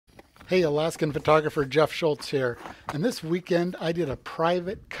Hey, Alaskan photographer Jeff Schultz here. And this weekend I did a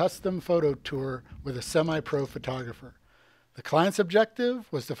private custom photo tour with a semi-pro photographer. The client's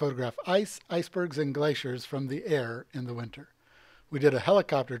objective was to photograph ice, icebergs, and glaciers from the air in the winter. We did a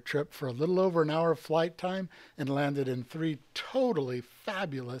helicopter trip for a little over an hour of flight time and landed in 3 totally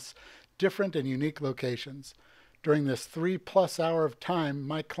fabulous, different and unique locations. During this 3+ hour of time,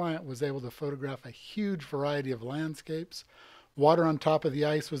 my client was able to photograph a huge variety of landscapes. Water on top of the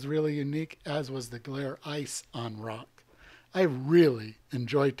ice was really unique, as was the glare ice on rock. I really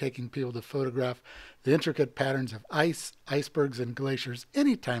enjoy taking people to photograph the intricate patterns of ice, icebergs, and glaciers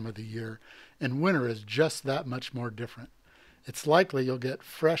any time of the year, and winter is just that much more different. It's likely you'll get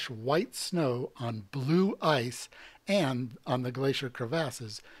fresh white snow on blue ice and on the glacier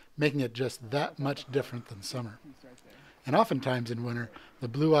crevasses, making it just that much different than summer. And oftentimes in winter, the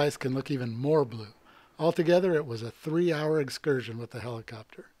blue ice can look even more blue. Altogether, it was a 3-hour excursion with the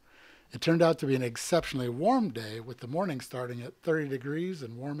helicopter. It turned out to be an exceptionally warm day, with the morning starting at 30 degrees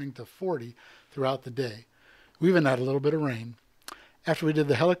and warming to 40 throughout the day. We even had a little bit of rain. After we did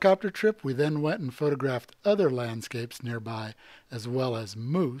the helicopter trip, we then went and photographed other landscapes nearby, as well as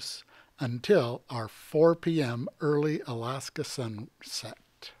moose, until our 4 p.m. early Alaska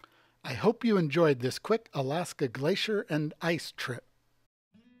sunset. I hope you enjoyed this quick Alaska glacier and ice trip.